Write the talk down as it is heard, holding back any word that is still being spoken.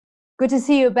Good to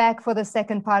see you back for the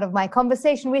second part of my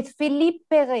conversation with Philippe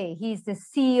Perret. He's the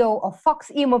CEO of Fox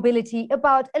E-Mobility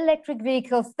about electric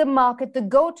vehicles, the market, the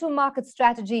go-to-market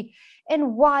strategy,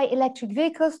 and why electric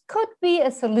vehicles could be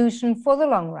a solution for the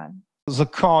long run. The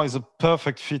car is a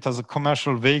perfect fit as a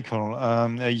commercial vehicle.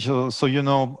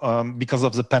 Because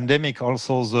of the pandemic,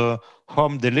 also the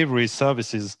home delivery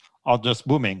services are just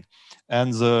booming.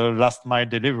 And the last mile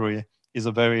delivery is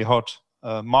a very hot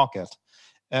market.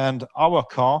 And our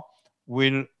car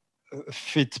will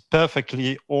fit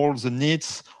perfectly all the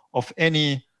needs of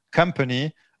any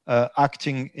company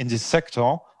acting in this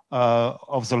sector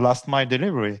of the last mile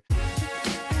delivery.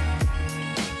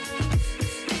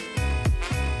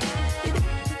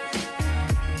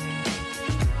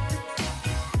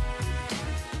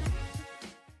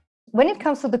 When it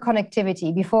comes to the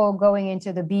connectivity, before going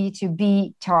into the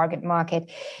B2B target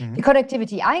market, the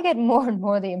connectivity, I get more and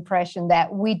more the impression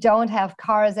that we don't have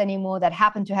cars anymore that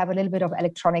happen to have a little bit of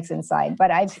electronics inside. But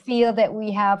I feel that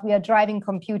we are driving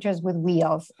computers with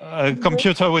wheels.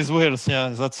 Computer with wheels, yeah.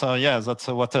 That's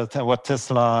what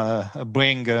Tesla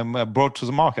brought to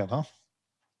the market, huh?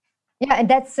 Yeah, and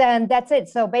that's it.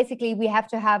 So basically, we have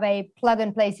to have a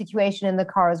plug-and-play situation in the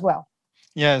car as well.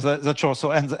 Yeah, that's true.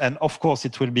 So, and of course,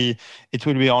 it will be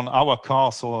on our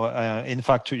car. So, in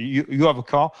fact, you have a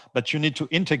car, but you need to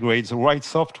integrate the right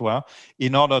software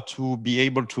in order to be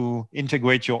able to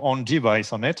integrate your own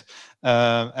device on it.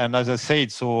 And as I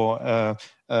said, so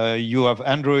you have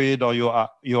Android or you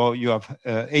have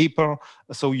Apple,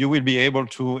 so you will be able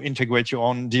to integrate your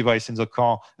own device in the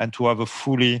car and to have a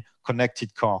fully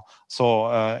connected car.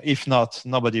 So if not,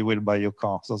 nobody will buy your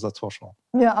car. So that's for sure.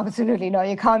 Yeah, absolutely. No,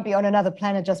 you can't be on another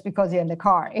planet just because you're in the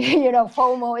car.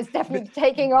 FOMO is definitely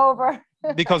taking over.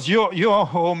 Because you're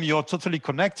home, you're totally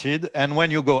connected. And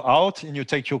when you go out and you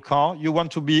take your car, you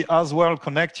want to be as well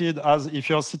connected as if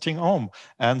you're sitting home.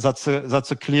 And that's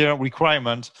a clear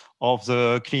requirement of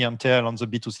the clientele on the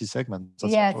B2C segment.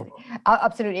 Yes,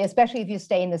 absolutely, especially if you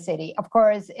stay in the city. Of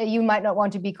course, you might not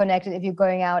want to be connected if you're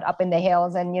going out up in the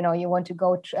hills and, you want to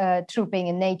go trooping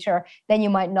in nature, then you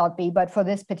might not be. But for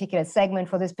this particular segment,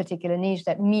 for this particular niche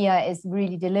that Mia is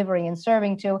really delivering and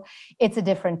serving to, it's a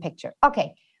different picture.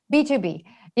 Okay. B2B,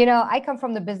 I come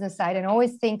from the business side and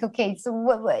always think, okay, so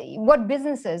what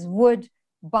businesses would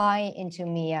buy into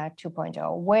Mia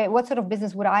 2.0? What sort of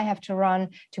business would I have to run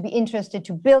to be interested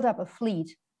to build up a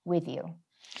fleet with you?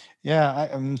 Yeah,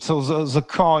 so the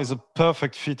car is a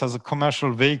perfect fit as a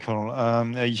commercial vehicle.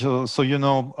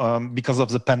 Because of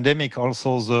the pandemic,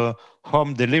 also the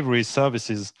home delivery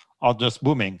services are just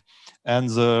booming. And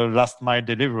the last mile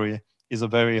delivery is a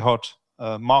very hot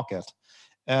market.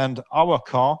 And our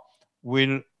car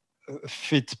will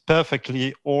fit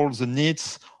perfectly all the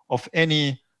needs of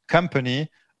any company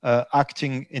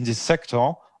acting in this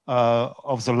sector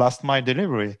of the last mile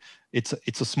delivery.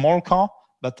 It's a small car,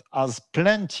 but has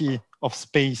plenty of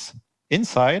space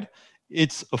inside.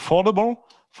 It's affordable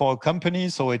for a company,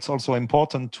 so it's also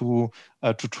important to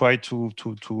try to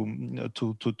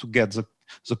get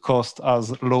the cost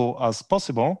as low as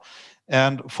possible.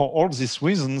 And for all these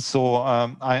reasons, so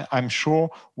I'm sure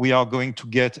we are going to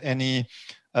get a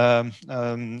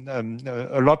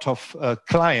lot of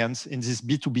clients in this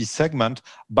B2B segment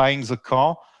buying the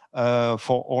car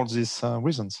for all these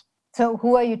reasons. So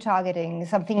who are you targeting?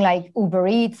 Something like Uber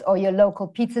Eats or your local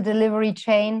pizza delivery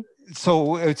chain?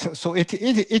 So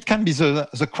it can be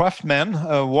the craftsman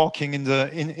walking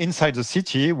inside the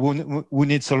city who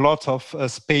needs a lot of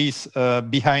space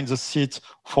behind the seat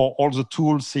for all the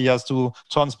tools he has to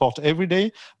transport every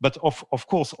day. But of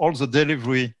course, all the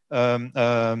delivery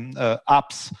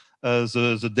apps,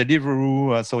 the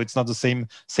Deliveroo, so it's not the same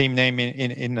name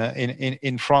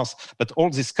in France, but all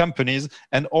these companies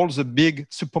and all the big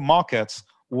supermarkets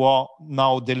who are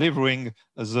now delivering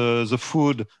the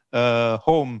food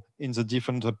home in the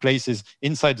different places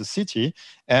inside the city.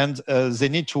 And they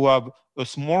need to have a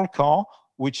small car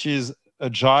which is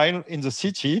agile in the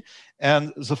city.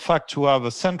 And the fact to have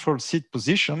a central seat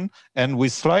position and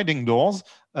with sliding doors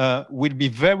will be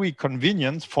very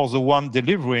convenient for the one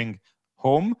delivering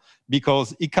home,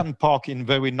 because he can park in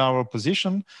very narrow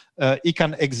position, he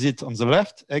can exit on the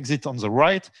left, exit on the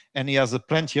right, and he has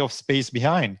plenty of space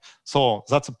behind. So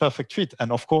that's a perfect fit,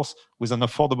 and of course, with an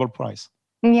affordable price.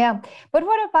 Yeah, but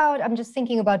what about, I'm just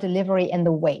thinking about delivery and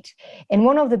the weight. And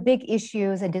one of the big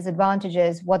issues and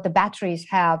disadvantages what the batteries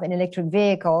have in electric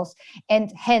vehicles,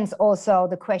 and hence also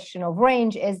the question of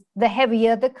range, is the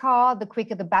heavier the car, the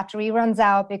quicker the battery runs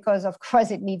out, because of course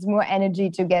it needs more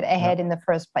energy to get ahead in the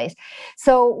first place.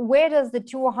 So where does the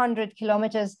 200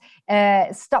 kilometers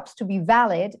stops to be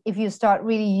valid if you start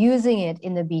really using it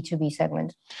in the B2B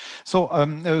segment? So,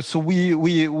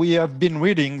 we have been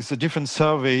reading the different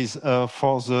surveys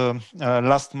for the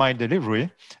last mile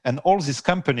delivery, and all these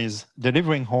companies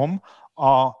delivering home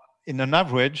are, in an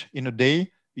average, in a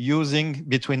day, using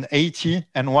between 80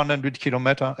 and 100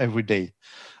 kilometers every day.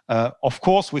 Of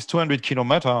course, with 200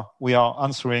 kilometers, we are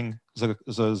answering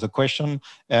the question,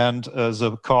 and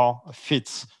the car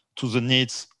fits to the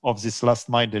needs of this last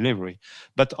mile delivery.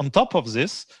 But on top of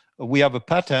this, we have a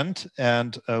patent,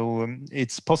 and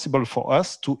it's possible for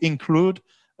us to include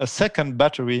a second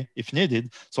battery if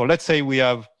needed. So let's say we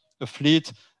have a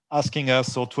fleet asking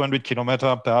us, so 200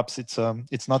 kilometers, perhaps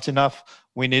it's not enough.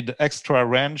 We need extra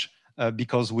range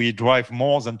because we drive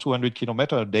more than 200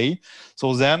 kilometers a day.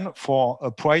 So then for a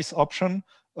price option,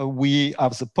 we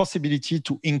have the possibility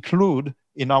to include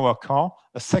in our car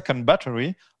a second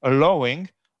battery, allowing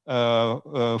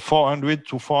 400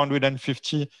 to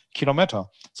 450 kilometers.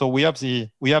 So we have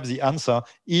the answer,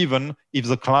 even if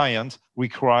the client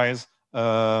requires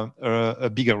a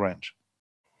bigger range.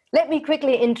 Let me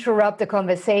quickly interrupt the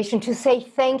conversation to say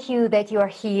thank you that you are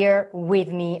here with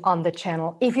me on the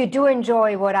channel. If you do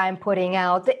enjoy what I'm putting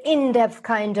out, the in-depth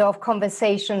kind of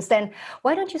conversations, then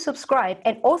why don't you subscribe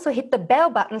and also hit the bell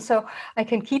button so I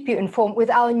can keep you informed with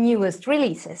our newest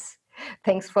releases.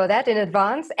 Thanks for that in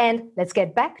advance, and let's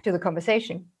get back to the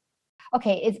conversation.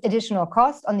 Okay, it's additional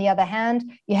cost. On the other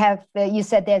hand, you have, you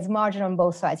said there's margin on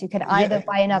both sides. You can either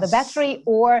buy another battery,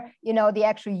 or, you know, the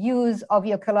actual use of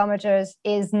your kilometers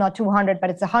is not 200, but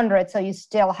it's 100. So you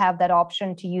still have that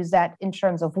option to use that in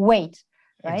terms of weight.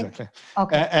 Right? Exactly.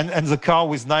 Okay. And the car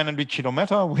with 900 kilometers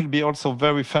will be also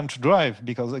very fun to drive,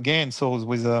 because again, so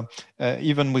with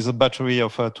even with a battery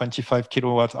of 25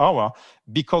 kilowatt hour,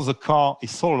 because the car is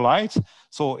so light,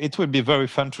 so it will be very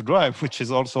fun to drive, which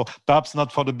is also perhaps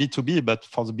not for the B2B, but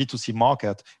for the B2C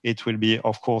market, it will be,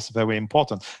 of course, very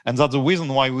important. And that's the reason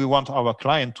why we want our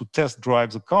client to test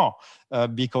drive the car,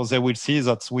 because they will see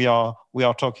that we are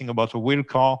talking about a real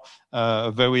car,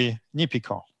 a very nippy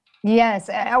car. Yes,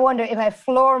 I wonder if I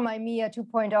floor my Mia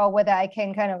 2.0, whether I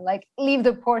can kind of like leave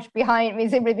the Porsche behind me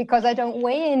simply because I don't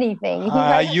weigh anything. You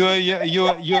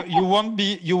won't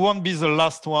be the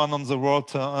last one on the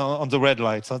road on the red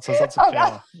lights. That's a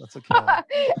clear. That's a clear.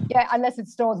 Yeah, unless it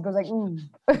stalls, goes like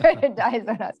it dies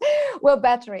on us. Well,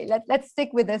 battery. Let's stick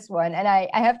with this one, and I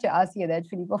have to ask you that,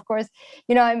 Philippe. Of course,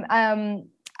 you know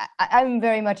I'm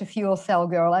very much a fuel cell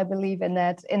girl. I believe in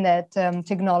that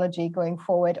technology going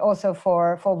forward, also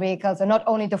for vehicles, and not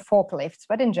only the forklifts,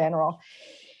 but in general.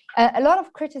 A lot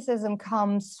of criticism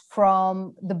comes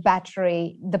from the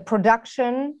battery, the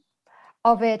production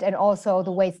of it, and also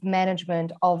the waste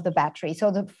management of the battery. So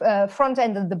the front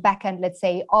end and the back end, let's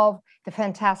say, of the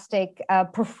fantastic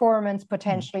performance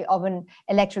potentially of an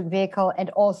electric vehicle,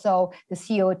 and also the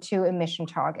CO2 emission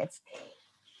targets.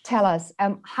 Tell us,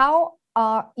 how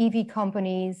are EV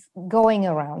companies going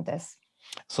around this?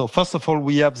 So first of all,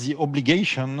 we have the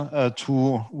obligation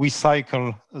to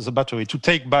recycle the battery, to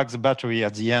take back the battery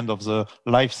at the end of the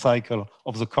life cycle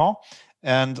of the car.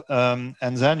 And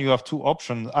then you have two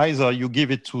options. Either you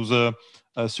give it to the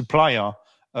supplier,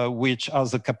 which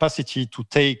has the capacity to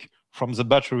take from the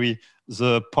battery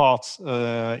the parts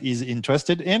is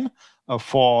interested in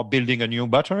for building a new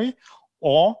battery,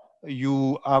 or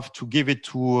you have to give it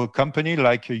to a company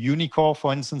like Umicore,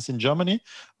 for instance, in Germany,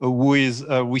 who is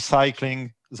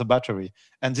recycling the battery.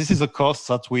 And this is a cost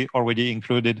that we already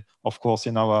included, of course,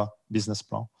 in our business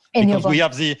plan, because we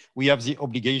have the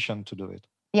obligation to do it.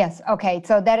 Yes. Okay.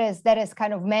 So that is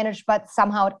kind of managed, but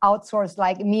somehow outsourced.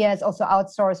 Like Mia is also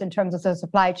outsourced in terms of the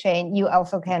supply chain. You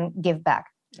also can give back.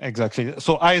 Exactly.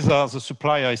 So either the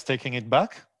supplier is taking it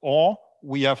back, or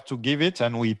we have to give it,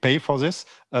 and we pay for this,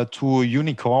 to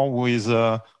Umicore, who is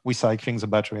recycling the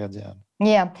battery at the end.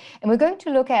 Yeah, and we're going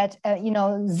to look at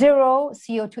zero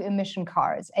CO2 emission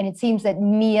cars, and it seems that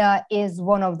Mia is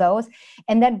one of those.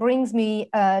 And that brings me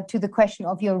to the question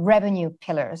of your revenue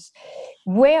pillars.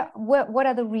 What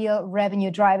are the real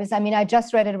revenue drivers? I mean, I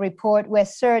just read a report where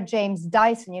Sir James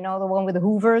Dyson, you know, the one with the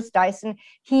Hoovers, Dyson,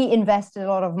 he invested a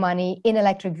lot of money in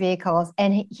electric vehicles,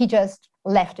 and he just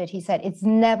left it. He said it's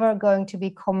never going to be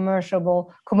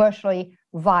commercially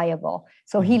viable.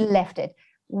 So he left it.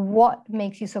 What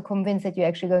makes you so convinced that you're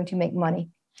actually going to make money?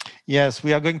 Yes,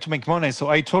 we are going to make money. So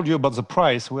I told you about the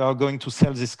price. We are going to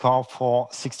sell this car for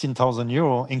 16,000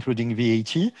 euro, including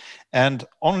VAT, and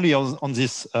only on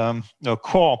this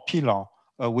core pillar,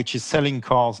 which is selling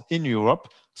cars in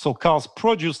Europe. So cars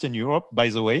produced in Europe, by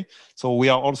the way. So we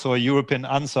are also a European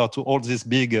answer to all these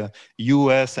big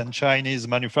US and Chinese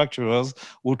manufacturers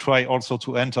who try also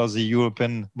to enter the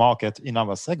European market in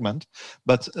our segment.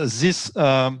 But this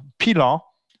pillar,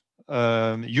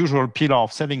 usual pillar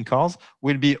of selling cars,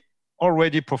 will be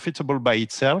already profitable by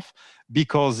itself,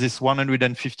 because this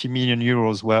 150 million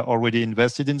euros were already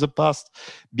invested in the past,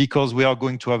 because we are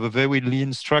going to have a very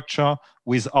lean structure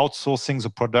with outsourcing the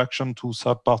production to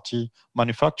third-party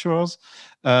manufacturers.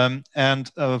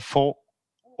 For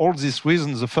all these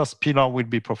reasons, the first pillar will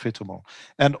be profitable.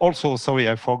 And also, sorry,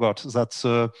 I forgot that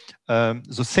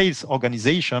the sales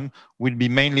organization will be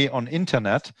mainly on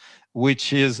internet,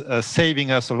 which is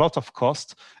saving us a lot of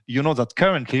cost. You know that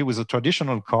currently with the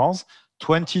traditional cars,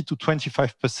 20 to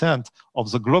 25%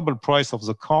 of the global price of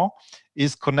the car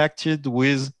is connected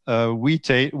with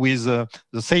retail, with the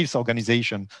sales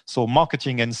organization, so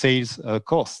marketing and sales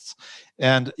costs.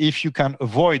 And if you can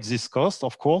avoid this cost,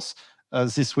 of course,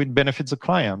 this will benefit the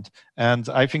client. And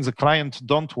I think the client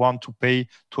don't want to pay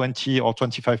 20 or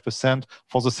 25%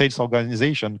 for the sales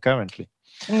organization currently.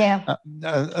 Yeah.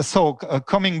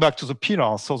 Coming back to the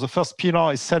pillar, so the first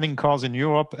pillar is selling cars in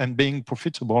Europe and being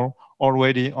profitable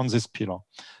already on this pillar.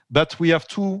 But we have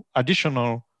two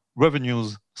additional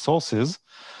revenues sources.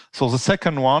 So the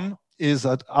second one is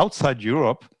that outside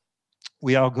Europe,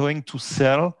 we are going to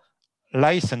sell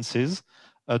licenses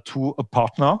to a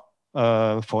partner.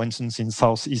 For instance, in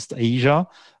Southeast Asia,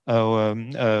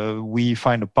 we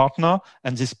find a partner,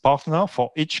 and this partner, for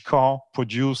each car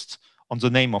produced on the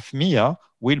name of MIA,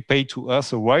 will pay to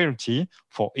us a royalty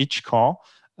for each car,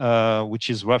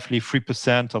 which is roughly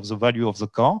 3% of the value of the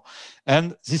car.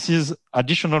 And this is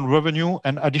additional revenue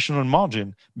and additional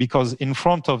margin, because in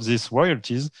front of these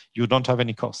royalties, you don't have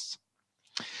any costs.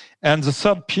 And the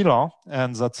third pillar,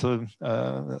 and that's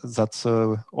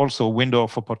also a window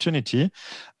of opportunity.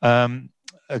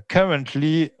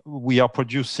 Currently, we are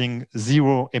producing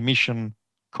zero emission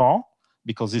car,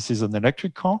 because this is an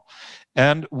electric car,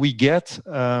 and we get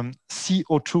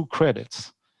CO2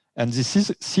 credits. And this is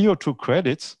CO2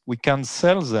 credits, we can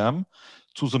sell them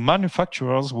to the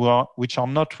manufacturers which are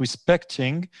not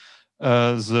respecting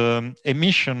the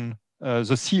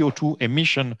CO2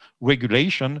 emission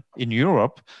regulation in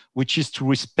Europe, which is to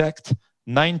respect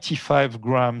 95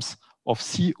 grams of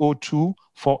CO2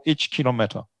 for each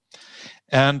kilometer.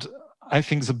 And I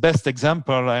think the best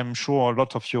example, I'm sure a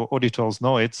lot of your auditors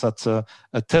know it, that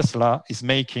Tesla is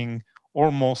making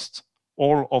almost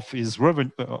all of his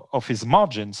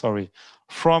margin,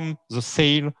 from the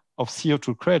sale of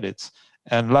CO2 credits.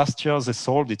 And last year they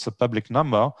sold, it's a public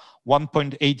number,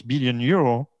 $1.8 billion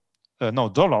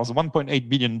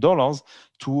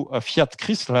to Fiat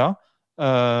Chrysler,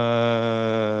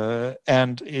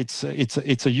 and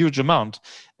it's a huge amount.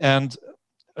 And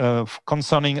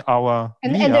concerning our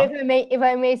and if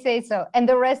I may say so, and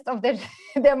the rest of their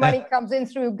money comes in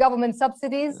through government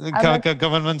subsidies.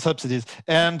 Government subsidies,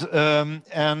 and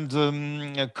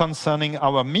concerning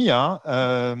our MIA,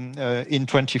 in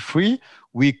 23,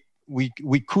 we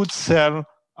could sell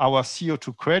our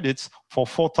CO2 credits for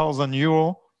 4,000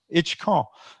 euro each car,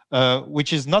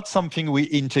 which is not something we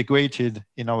integrated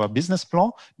in our business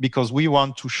plan, because we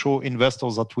want to show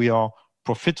investors that we are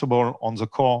profitable on the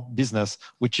core business,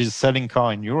 which is selling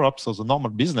car in Europe, so the normal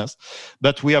business.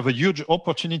 But we have a huge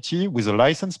opportunity with a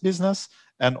license business,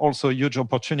 and also a huge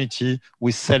opportunity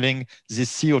with selling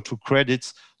these CO2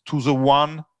 credits to the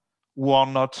one who are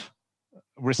not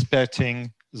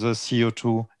respecting the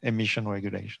CO2 emission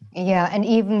regulation. Yeah, and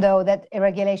even though that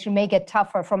regulation may get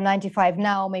tougher from 95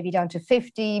 now, maybe down to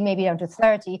 50, maybe down to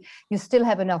 30, you still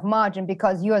have enough margin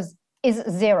because yours is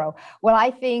zero. Well, I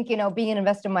think, being an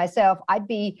investor myself, I'd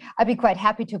be quite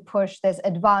happy to push this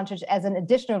advantage as an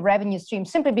additional revenue stream,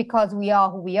 simply because we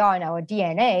are who we are in our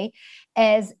DNA,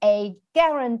 as a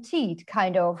guaranteed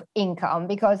kind of income,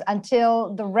 because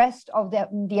until the rest of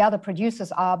the other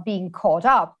producers are being caught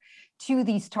up to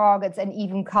these targets and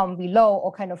even come below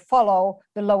or kind of follow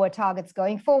the lower targets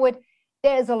going forward,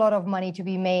 there's a lot of money to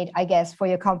be made, I guess, for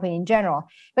your company in general.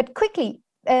 But quickly,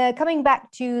 coming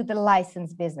back to the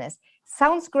license business,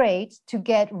 sounds great to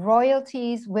get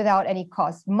royalties without any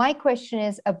cost. My question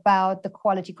is about the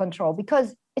quality control,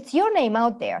 because it's your name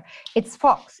out there. It's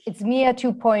Fox, it's MIA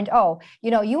 2.0.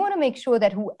 You want to make sure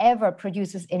that whoever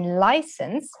produces in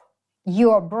license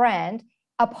your brand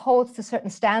upholds to certain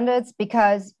standards,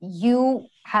 because you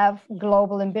have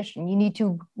global ambition. You need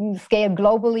to scale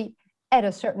globally. at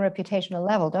a certain reputational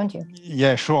level, don't you?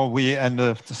 Yeah, sure.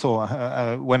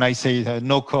 When I say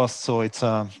no cost, so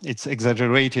it's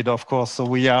exaggerated, of course. So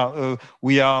we are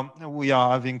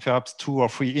having perhaps 2 or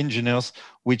 3 engineers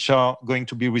which are going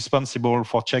to be responsible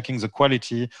for checking the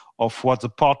quality of what the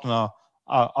partner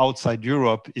outside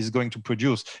Europe is going to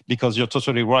produce. Because you're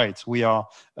totally right.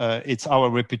 It's our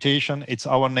reputation, it's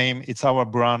our name, it's our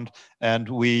brand, and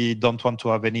we don't want to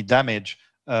have any damage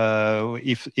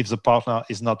if the partner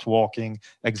is not working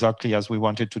exactly as we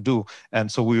wanted to do.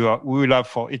 And so we will have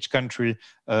for each country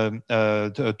 2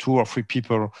 or 3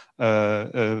 people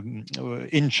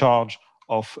in charge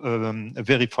of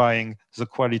verifying the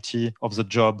quality of the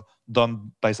job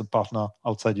done by the partner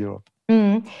outside Europe.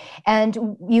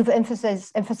 And you've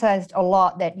emphasized a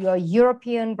lot that you're a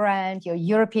European brand, your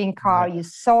European car, you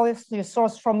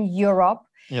source from Europe.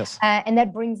 Yes. And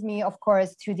that brings me, of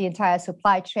course, to the entire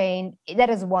supply chain. That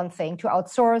is one thing, to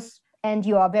outsource, and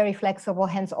you are very flexible,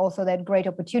 hence also that great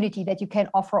opportunity that you can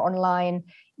offer online.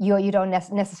 You don't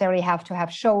necessarily have to have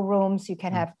showrooms. You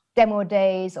can have demo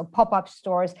days or pop-up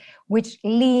stores, which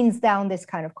leans down this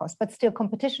kind of cost. But still,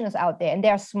 competition is out there, and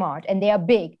they're smart, and they are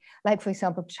big, like, for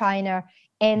example, China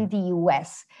and the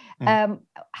US.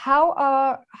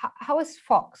 How is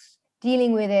Fox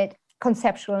dealing with it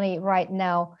conceptually right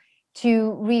now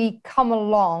to really come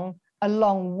along a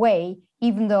long way,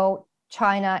 even though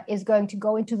China is going to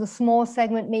go into the small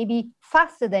segment maybe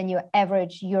faster than your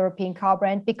average European car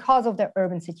brand because of their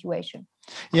urban situation?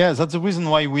 Yeah, that's the reason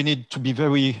why we need to be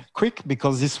very quick,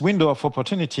 because this window of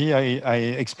opportunity I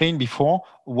explained before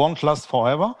won't last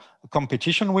forever.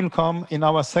 Competition will come in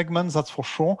our segments, that's for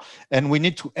sure. And we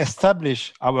need to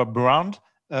establish our brand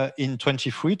in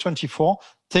 23, 24,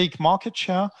 take market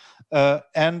share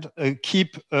and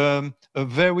keep a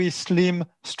very slim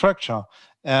structure.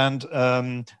 And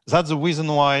that's the reason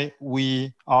why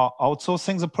we are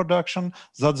outsourcing the production.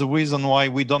 That's the reason why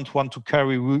we don't want to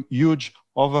carry huge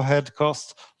overhead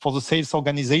costs for the sales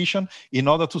organization, in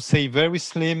order to stay very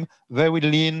slim, very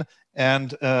lean, and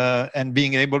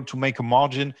being able to make a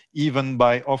margin even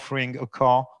by offering a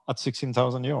car at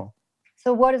 16,000 euros.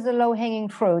 So what is the low-hanging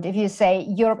fruit if you say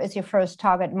Europe is your first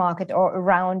target market, or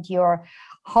around your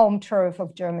home turf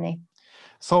of Germany?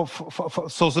 So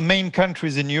the main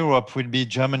countries in Europe will be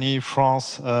Germany,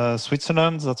 France,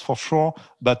 Switzerland, that's for sure,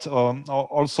 but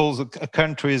also the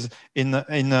countries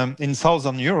in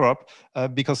Southern Europe,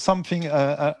 because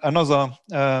another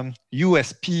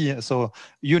USP, so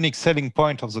unique selling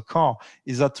point of the car,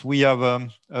 is that we have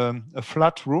a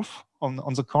flat roof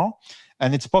on the car,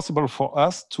 and it's possible for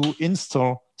us to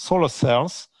install solar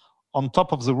cells on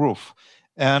top of the roof.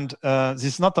 And this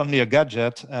is not only a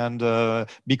gadget, and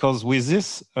because with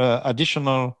this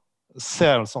additional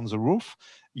cells on the roof,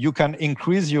 you can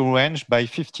increase your range by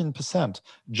 15%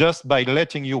 just by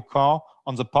letting your car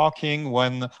on the parking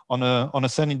when on a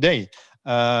sunny day.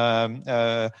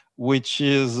 Which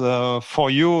is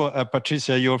for you,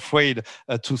 Patricia, you're afraid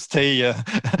to stay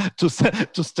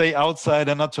to stay outside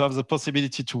and not to have the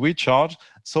possibility to recharge.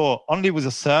 So only with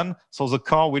the sun, so the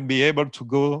car will be able to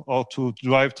go or to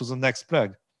drive to the next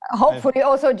plug. Hopefully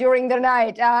also during the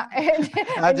night.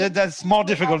 That's more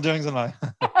difficult during the night.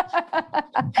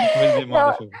 Will be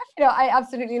more difficult. I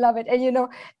absolutely love it.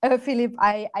 And Philippe,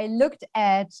 I looked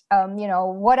at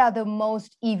what are the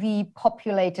most EV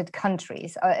populated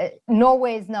countries.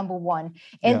 Norway is #1,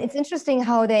 and it's interesting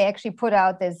how they actually put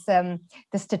out this the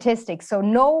statistics. So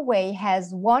Norway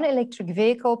has 1 electric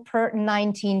vehicle per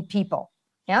 19 people.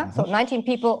 Yeah, so 19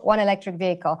 people, 1 electric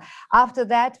vehicle. After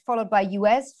that, followed by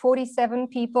US, 47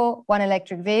 people, 1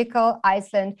 electric vehicle.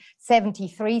 Iceland,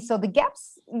 73. So the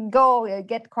gaps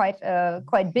get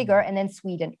quite bigger, and then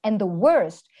Sweden. And the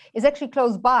worst is actually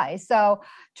close by. So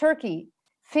Turkey,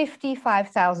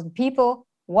 55,000 people,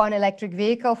 1 electric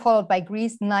vehicle, followed by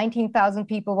Greece, 19,000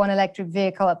 people, 1 electric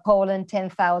vehicle. Poland,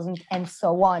 10,000, and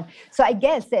so on. So I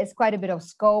guess there's quite a bit of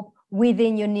scope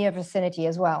within your near vicinity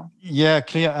as well. Yeah,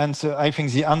 clear answer. I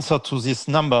think the answer to these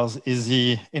numbers is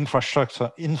the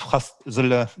infrastructure,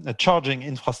 the charging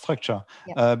infrastructure.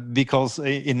 Because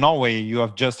in Norway, you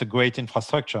have just a great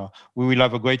infrastructure. We will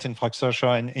have a great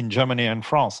infrastructure in Germany and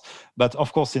France. But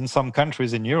of course, in some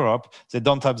countries in Europe, they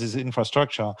don't have this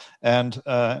infrastructure. And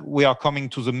we are coming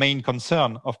to the main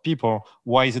concern of people,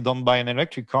 why they don't buy an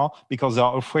electric car, because they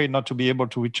are afraid not to be able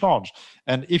to recharge.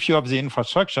 And if you have the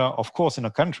infrastructure, of course, in a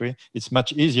country, it's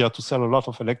much easier to sell a lot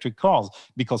of electric cars,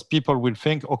 because people will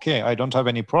think, okay, I don't have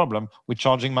any problem with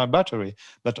charging my battery.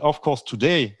 But of course,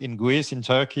 today in Greece, in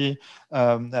Turkey,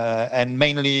 and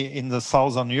mainly in the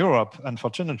Southern Europe,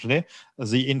 unfortunately,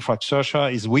 the infrastructure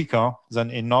is weaker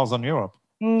than in Northern Europe.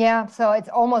 Yeah, so it's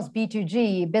almost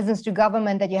B2G, business to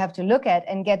government, that you have to look at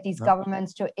and get these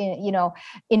governments to,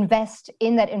 invest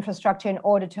in that infrastructure in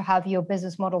order to have your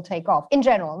business model take off in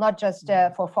general, not just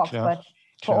for Fox, but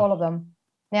for all of them.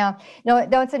 Yeah, no,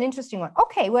 that's an interesting one.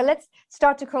 Okay, well, let's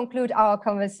start to conclude our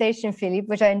conversation, Philippe,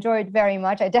 which I enjoyed very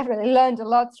much. I definitely learned a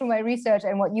lot through my research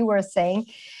and what you were saying.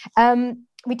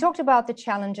 We talked about the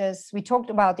challenges, we talked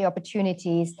about the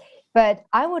opportunities. But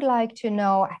I would like to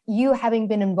know, you having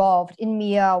been involved in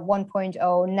MIA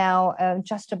 1.0, now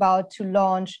just about to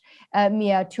launch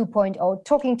MIA 2.0,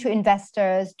 talking to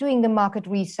investors, doing the market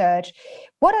research,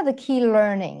 what are the key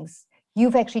learnings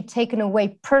you've actually taken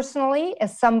away personally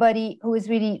as somebody who is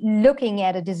really looking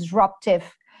at a disruptive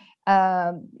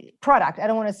product? I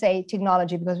don't want to say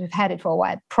technology because we've had it for a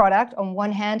while. Product on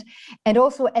one hand, and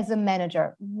also as a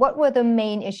manager, what were the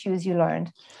main issues you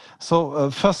learned? So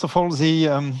first of all,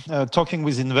 talking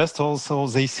with investors, so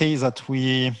they say that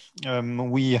we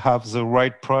have the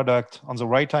right product on the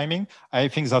right timing. I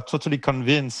think they're totally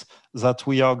convinced that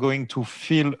we are going to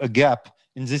fill a gap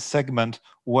in this segment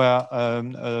where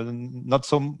not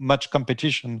so much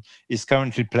competition is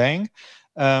currently playing.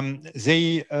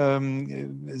 They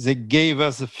gave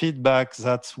us the feedback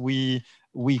that we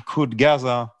could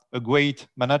gather a great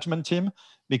management team,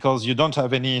 because you don't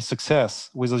have any success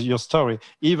with your story,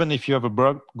 even if you have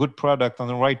a good product on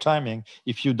the right timing,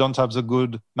 if you don't have the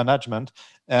good management.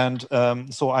 And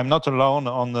so I'm not alone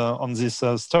on this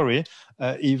story.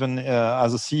 Even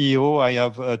as a CEO, I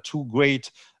have two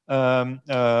great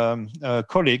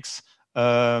colleagues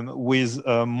with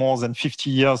more than 50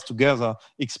 years together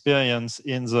experience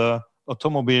in the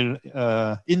automobile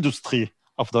industry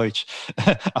of Deutsch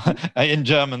in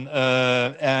German,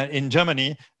 in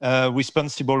Germany,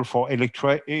 responsible for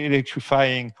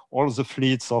electrifying all the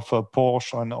fleets of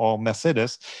Porsche or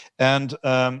Mercedes. And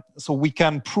so we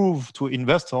can prove to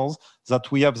investors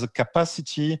that we have the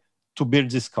capacity to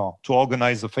build this car, to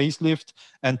organize a facelift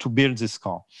and to build this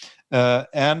car.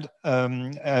 And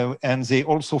they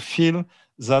also feel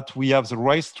that we have the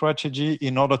right strategy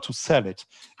in order to sell it,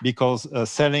 because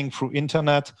selling through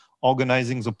internet,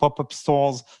 organizing the pop-up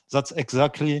stores, that's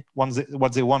exactly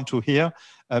what they want to hear,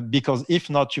 because if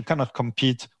not, you cannot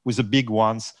compete with the big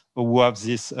ones who have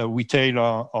this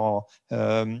retailer or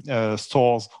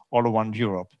stores all around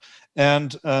Europe.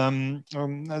 And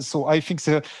so I think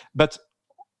so. But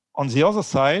on the other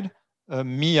side,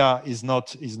 MIA is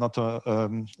not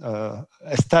a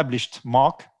established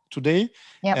mark today.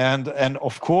 Yep. And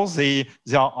of course they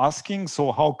are asking,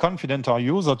 so how confident are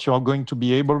you that you are going to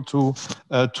be able to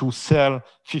sell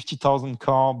 50,000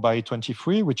 cars by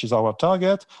 23, which is our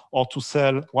target, or to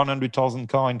sell 100,000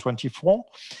 cars in 24?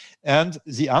 And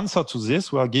the answer to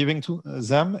this we are giving to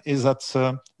them is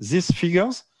that these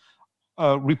figures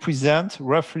represent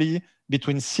roughly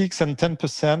between 6 and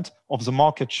 10% of the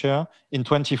market share in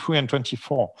 23 and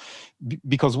 24.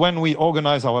 Because when we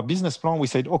organize our business plan, we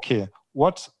said, okay,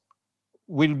 what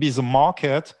will be the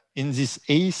market in this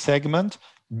A segment,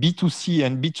 B2C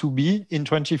and B2B in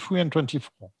 23 and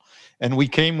 24? And we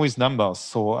came with numbers,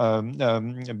 so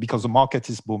because the market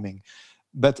is booming.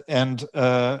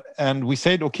 And we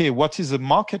said, okay, what is the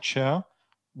market share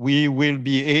we will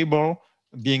be able,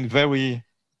 being very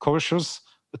cautious,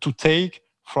 to take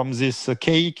from this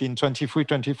cake in 23,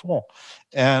 24.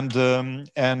 And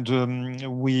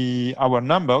our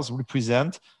numbers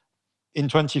represent in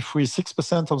 23,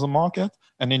 6% of the market,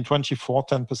 and in 24,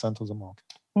 10% of the market.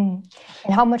 Mm.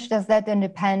 And how much does that then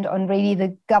depend on really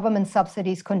the government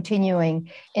subsidies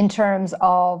continuing in terms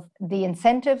of the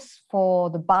incentives for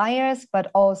the buyers,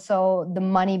 but also the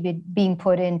money being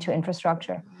put into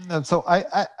infrastructure? And so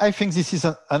I think this is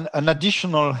an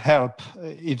additional help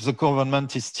if the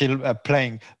government is still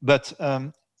playing. But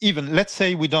even, let's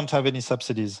say we don't have any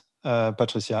subsidies,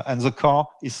 Patricia, and the car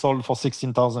is sold for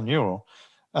 16,000 euro.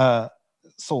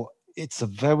 So it's a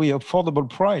very affordable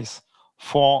price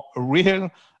for a real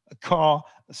car,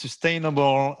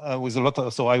 sustainable, with a lot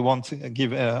of, so I won't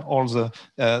give all the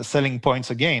selling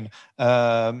points again.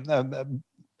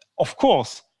 Of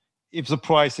course, if the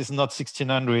price is not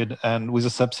 1,600 and with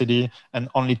a subsidy and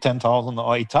only 10,000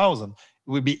 or 8,000, it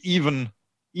will be even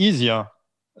easier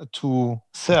to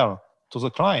sell to the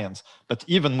clients. But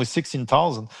even with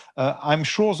 16,000, I'm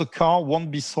sure the car won't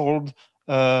be sold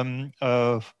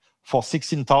for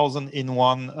 16,000 in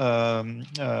one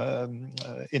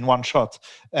shot,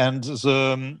 and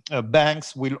the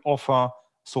banks will offer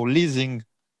leasing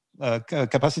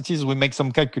capacities. We make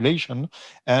some calculation,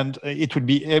 and it will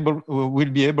be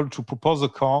able to propose a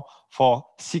car for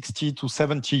 60 to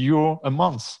 70 euro a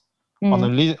month on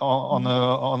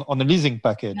a leasing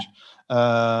package.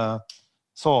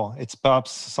 So it's perhaps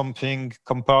something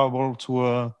comparable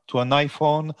to an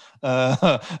iPhone,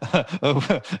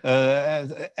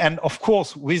 and of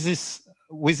course, with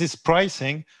this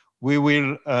pricing, we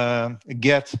will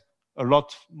get a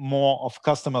lot more of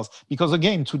customers. Because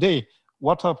again, today,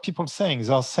 what are people saying?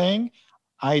 They are saying,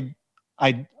 I'm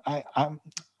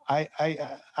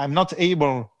not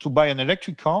able to buy an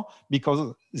electric car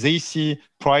because they see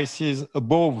prices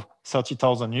above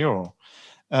 30,000 euro.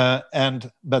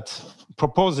 But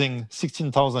proposing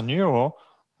 16,000 euro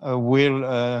will,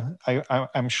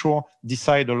 I'm sure,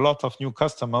 decide a lot of new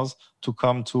customers to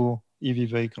come to EV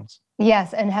vehicles.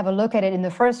 Yes, and have a look at it in the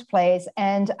first place.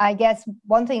 And I guess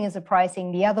one thing is the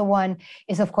pricing. The other one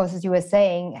is, of course, as you were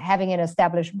saying, having an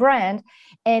established brand.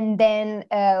 And then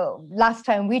last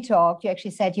time we talked, you actually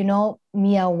said,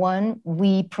 MIA One,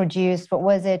 we produced, what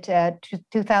was it,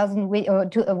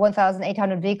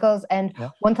 1,800 vehicles, and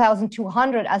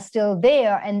 1,200 are still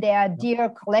there, and they are dear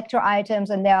collector items,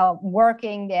 and they are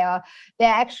working. They're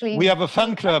actually. We have a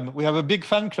fan club. We have a big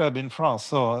fan club in France.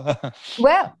 So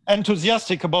well,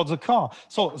 enthusiastic about the car.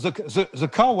 So the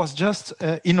car was just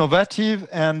innovative,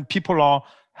 and people are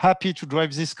happy to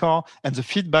drive this car, and the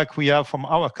feedback we have from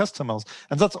our customers.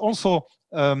 And that's also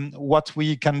what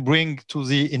we can bring to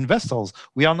the investors.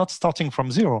 We are not starting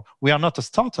from zero. We are not a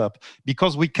startup,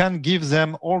 because we can give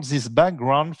them all this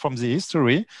background from the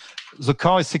history. The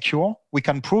car is secure. We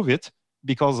can prove it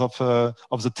because of the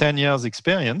 10 years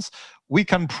experience. We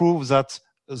can prove that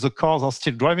the cars are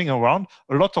still driving around.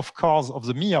 A lot of cars of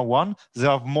the MIA One, they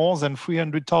have more than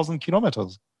 300,000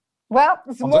 kilometers. Well,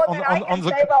 it's more than I can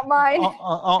say about mine.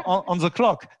 On the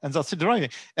clock, and that's still driving.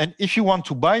 And if you want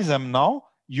to buy them now,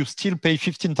 you still pay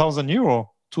 15,000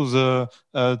 euro on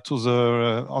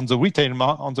the retail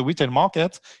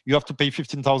market. You have to pay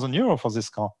 15,000 euro for this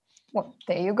car. Well,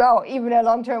 there you go. Even a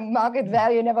long-term market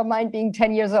value, never mind being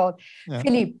 10 years old. Yeah.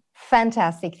 Philippe,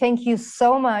 fantastic. Thank you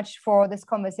so much for this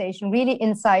conversation. Really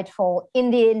insightful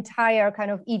in the entire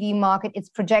kind of EV market, its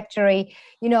trajectory,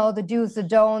 the do's, the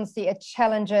don'ts, the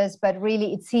challenges, but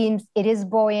really it seems it is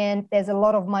buoyant. There's a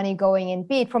lot of money going in,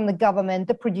 be it from the government,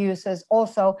 the producers,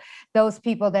 also those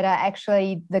people that are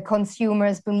actually the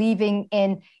consumers believing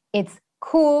in its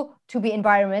cool to be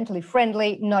environmentally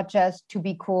friendly, not just to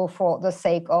be cool for the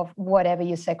sake of whatever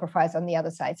you sacrifice on the other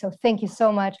side. So thank you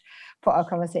so much for our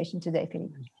conversation today,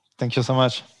 Philippe. Thank you so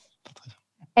much.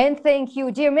 And thank you,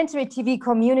 dear Mincemeat TV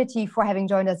community, for having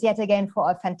joined us yet again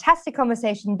for a fantastic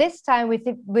conversation, this time with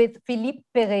Philippe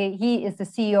Perret. He is the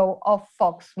CEO of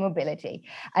Fox Mobility.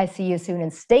 I see you soon,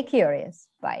 and stay curious.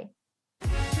 Bye.